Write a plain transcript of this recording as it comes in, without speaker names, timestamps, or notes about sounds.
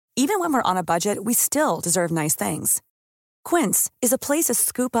Even when we're on a budget, we still deserve nice things. Quince is a place to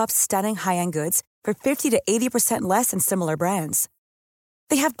scoop up stunning high-end goods for 50 to 80% less than similar brands.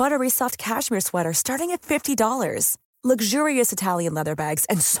 They have buttery soft cashmere sweaters starting at $50, luxurious Italian leather bags,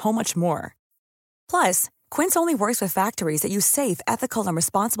 and so much more. Plus, Quince only works with factories that use safe, ethical, and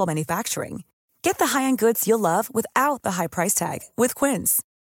responsible manufacturing. Get the high-end goods you'll love without the high price tag with Quince.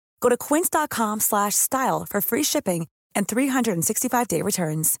 Go to quince.com/style for free shipping and 365-day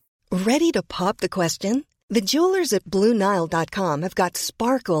returns. Ready to pop the question? The jewelers at BlueNile.com have got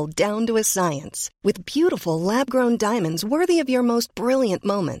sparkle down to a science with beautiful lab-grown diamonds worthy of your most brilliant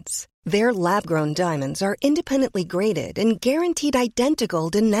moments. Their lab-grown diamonds are independently graded and guaranteed identical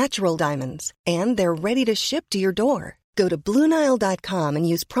to natural diamonds, and they're ready to ship to your door. Go to BlueNile.com and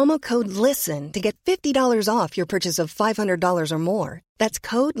use promo code LISTEN to get $50 off your purchase of $500 or more. That's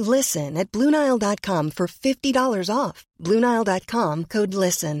code LISTEN at BlueNile.com for $50 off. BlueNile.com, code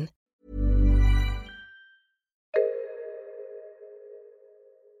LISTEN.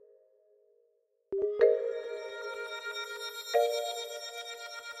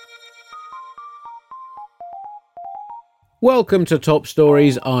 Welcome to Top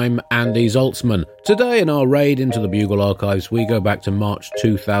Stories, I'm Andy Zaltzman. Today in our raid into the Bugle archives, we go back to March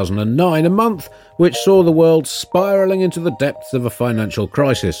 2009, a month which saw the world spiralling into the depths of a financial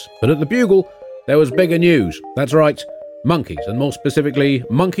crisis. But at the Bugle, there was bigger news. That's right, monkeys, and more specifically,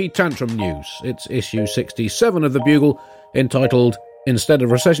 monkey tantrum news. It's issue 67 of the Bugle, entitled, Instead of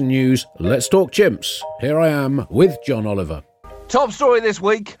Recession News, Let's Talk Chimps. Here I am with John Oliver. Top story this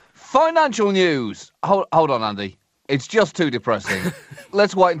week, financial news. Hold on, Andy. It's just too depressing.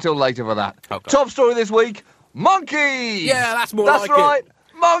 Let's wait until later for that. Okay. Top story this week, monkeys! Yeah, that's That's right,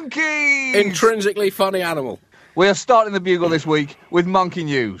 monkeys! Intrinsically funny animal. We are starting the Bugle this week with monkey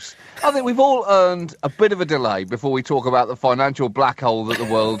news. I think we've all earned a bit of a delay before we talk about the financial black hole that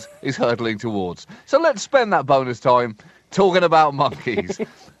the world is hurtling towards. So let's spend that bonus time talking about monkeys.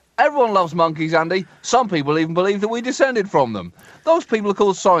 Everyone loves monkeys, Andy. Some people even believe that we descended from them. Those people are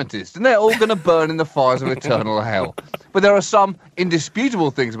called scientists, and they're all going to burn in the fires of eternal hell. But there are some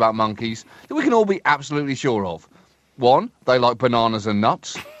indisputable things about monkeys that we can all be absolutely sure of. 1, they like bananas and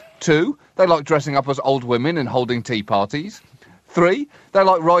nuts. 2, they like dressing up as old women and holding tea parties. 3, they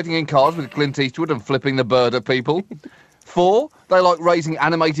like riding in cars with Clint Eastwood and flipping the bird at people. 4, they like raising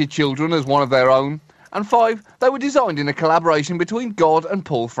animated children as one of their own. And 5, they were designed in a collaboration between God and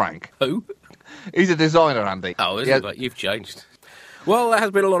Paul Frank. Who? He's a designer, Andy. Oh, is it? You've changed. Well, there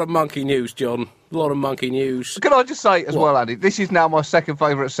has been a lot of monkey news, John. A lot of monkey news. Can I just say as well, Andy, this is now my second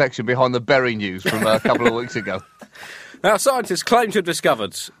favourite section behind the berry news from a couple of weeks ago. Now, scientists claim to have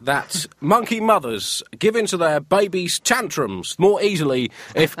discovered that monkey mothers give in to their babies' tantrums more easily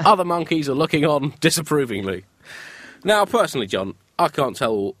if other monkeys are looking on disapprovingly. Now, personally, John, I can't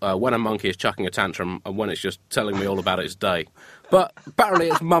tell when a monkey is chucking a tantrum and when it's just telling me all about its day. But apparently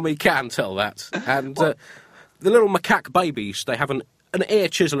its mummy can tell that. And the little macaque babies, they have an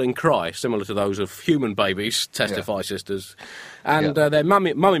ear-chiselling cry, similar to those of human babies, testify sisters. And their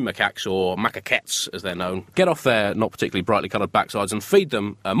mummy macaques, or macaquettes as they're known, get off their not particularly brightly coloured backsides and feed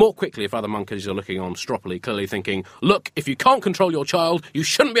them more quickly if other monkeys are looking on stroppily, clearly thinking, look, if you can't control your child, you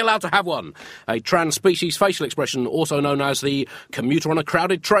shouldn't be allowed to have one. A trans-species facial expression also known as the commuter on a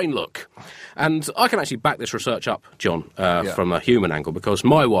crowded train look. And I can actually back this research up, John, from a human angle, because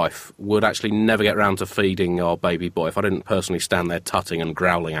my wife would actually never get round to feeding our baby boy if I didn't personally stand there tutting and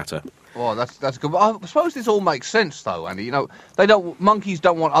growling at her. Well, that's good. I suppose this all makes sense, though, Andy. You know, monkeys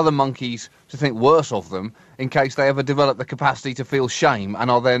don't want other monkeys to think worse of them in case they ever develop the capacity to feel shame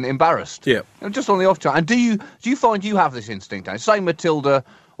and are then embarrassed. Yeah. Just on the off chance. And do you find you have this instinct, Andy? Say Matilda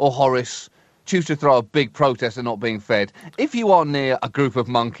or Horace choose to throw a big protest at not being fed. If you are near a group of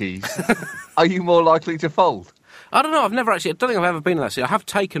monkeys, are you more likely to fold? I don't know. I don't think I've ever been there. I have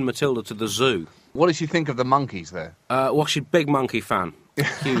taken Matilda to the zoo. What does she think of the monkeys there? Well, she's a big monkey fan.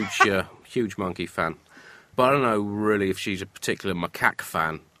 Huge monkey fan. But I don't know really if she's a particular macaque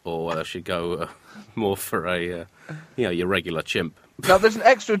fan or whether she'd go more for a, your regular chimp. Now, there's an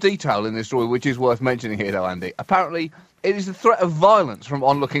extra detail in this story which is worth mentioning here, though, Andy. Apparently, it is the threat of violence from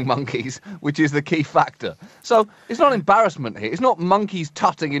onlooking monkeys which is the key factor. So, it's not embarrassment here. It's not monkeys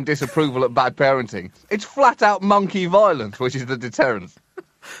tutting in disapproval at bad parenting. It's flat-out monkey violence which is the deterrent.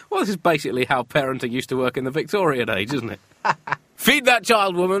 Well, this is basically how parenting used to work in the Victorian age, isn't it? Feed that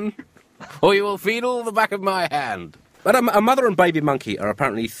child, woman, or you will feed all the back of my hand. But a mother and baby monkey are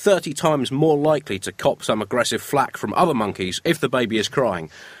apparently 30 times more likely to cop some aggressive flack from other monkeys if the baby is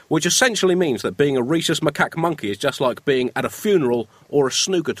crying, which essentially means that being a rhesus macaque monkey is just like being at a funeral or a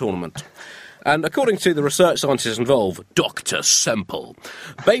snooker tournament. And according to the research scientists involved, Dr. Semple,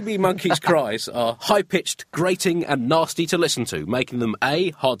 baby monkeys' cries are high-pitched, grating and nasty to listen to, making them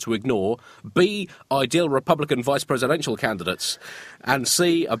A, hard to ignore, B, ideal Republican vice presidential candidates, and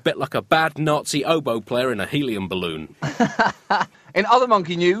C, a bit like a bad Nazi oboe player in a helium balloon. In other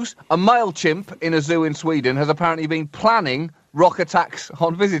monkey news, a male chimp in a zoo in Sweden has apparently been planning rock attacks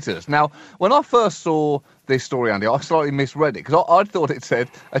on visitors. Now, when I first saw this story, Andy, I slightly misread it, because I thought it said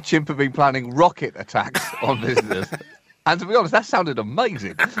a chimp had been planning rocket attacks on visitors. And to be honest, that sounded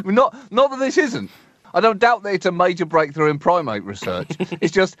amazing. I mean, not that this isn't. I don't doubt that it's a major breakthrough in primate research.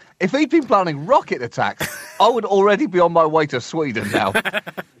 It's just, if he'd been planning rocket attacks, I would already be on my way to Sweden now.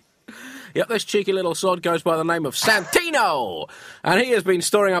 Yep, this cheeky little sod goes by the name of Santino, and he has been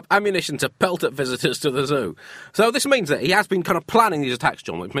storing up ammunition to pelt at visitors to the zoo. So this means that he has been kind of planning these attacks,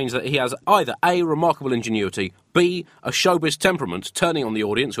 John, which means that he has either A, remarkable ingenuity, B, a showbiz temperament, turning on the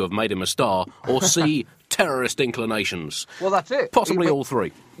audience who have made him a star, or C, terrorist inclinations. Well, that's it. Possibly all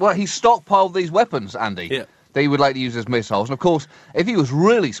three. Well, he's stockpiled these weapons, Andy. Yeah. That he would later use as missiles. And of course, if he was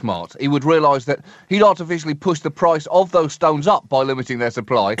really smart, he would realise that he'd artificially push the price of those stones up by limiting their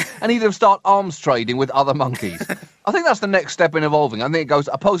supply, and he'd have started arms trading with other monkeys. I think that's the next step in evolving. I think it goes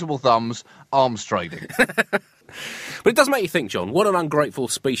opposable thumbs, arms trading. But it does make you think, John, what an ungrateful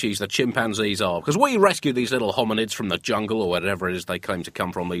species the chimpanzees are. Because we rescued these little hominids from the jungle, or wherever it is they claim to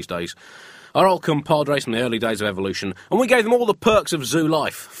come from these days. Our old compadres from the early days of evolution, and we gave them all the perks of zoo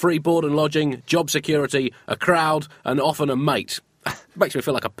life. Free board and lodging, job security, a crowd, and often a mate. Makes me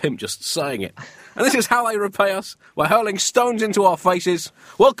feel like a pimp just saying it. And this is how they repay us, by hurling stones into our faces.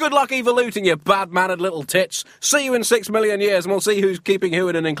 Well, good luck evoluting, you bad-mannered little tits. See you in 6 million years, and we'll see who's keeping who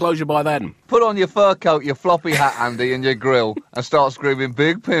in an enclosure by then. Put on your fur coat, your floppy hat, Andy, and your grill, and start screaming,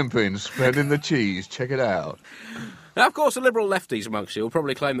 "Big pimpin', spreading the cheese, check it out." Now, of course, the liberal lefties amongst you will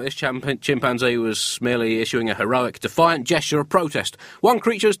probably claim that this chimpanzee was merely issuing a heroic, defiant gesture of protest. One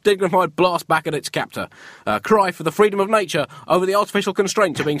creature's dignified blast back at its captor. A cry for the freedom of nature over the artificial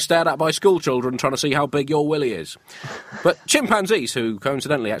constraints of being stared at by schoolchildren trying to see how big your willy is. But chimpanzees, who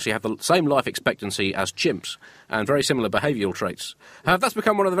coincidentally actually have the same life expectancy as chimps, and very similar behavioural traits, have thus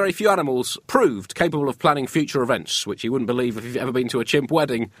become one of the very few animals proved capable of planning future events, which you wouldn't believe if you've ever been to a chimp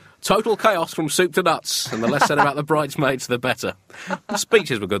wedding. Total chaos from soup to nuts, and the less said about the bridesmaids, the better. The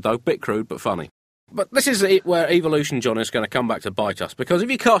speeches were good, though. Bit crude, but funny. But this is it where evolution, John, is going to come back to bite us, because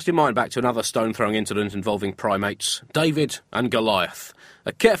if you cast your mind back to another stone-throwing incident involving primates, David and Goliath,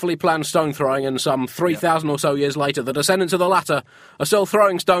 a carefully planned stone-throwing, and some 3,000 or so years later, the descendants of the latter are still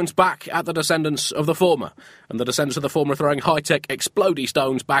throwing stones back at the descendants of the former, and the descendants of the former are throwing high-tech explodey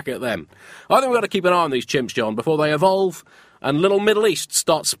stones back at them. I think we've got to keep an eye on these chimps, John, before they evolve and little Middle East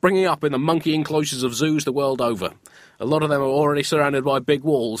starts springing up in the monkey enclosures of zoos the world over. A lot of them are already surrounded by big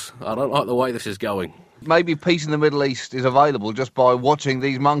walls. I don't like the way this is going. Maybe peace in the Middle East is available just by watching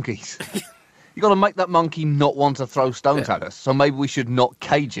these monkeys. You've got to make that monkey not want to throw stones at us, so maybe we should not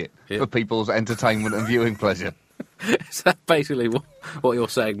cage it for people's entertainment and viewing pleasure. Is that basically what you're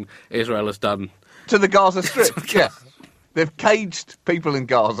saying Israel has done? To the Gaza Strip, yeah. They've caged people in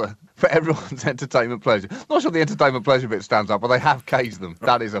Gaza for everyone's entertainment pleasure. Not sure the entertainment pleasure bit stands up, but they have caged them.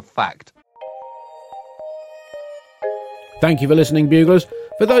 That is a fact. Thank you for listening, Buglers.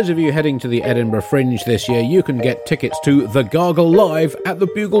 For those of you heading to the Edinburgh Fringe this year, you can get tickets to The Gargle live at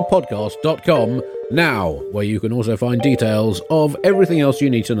thebuglepodcast.com now, where you can also find details of everything else you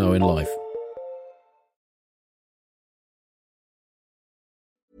need to know in life.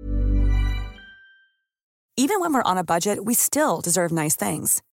 Even when we're on a budget, we still deserve nice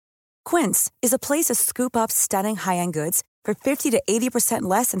things. Quince is a place to scoop up stunning high-end goods for 50 to 80%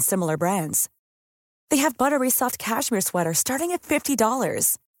 less than similar brands. They have buttery soft cashmere sweaters starting at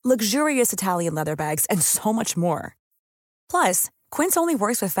 $50, luxurious Italian leather bags, and so much more. Plus, Quince only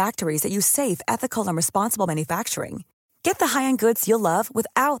works with factories that use safe, ethical, and responsible manufacturing. Get the high-end goods you'll love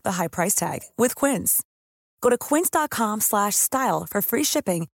without the high price tag with Quince. Go to quince.com/style for free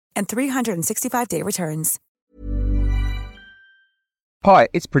shipping and 365-day returns. Hi,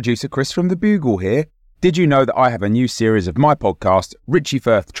 it's producer Chris from The Bugle here. Did you know that I have a new series of my podcast, Richie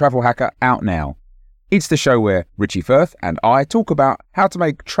Firth Travel Hacker, out now? It's the show where Richie Firth and I talk about how to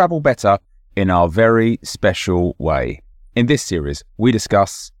make travel better in our very special way. In this series, we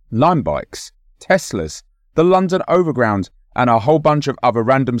discuss Lime bikes, Teslas, the London Overground, and a whole bunch of other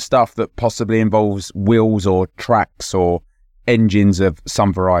random stuff that possibly involves wheels or tracks or engines of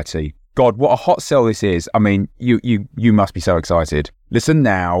some variety. God, what a hot sell this is. I mean, you must be so excited. Listen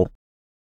now.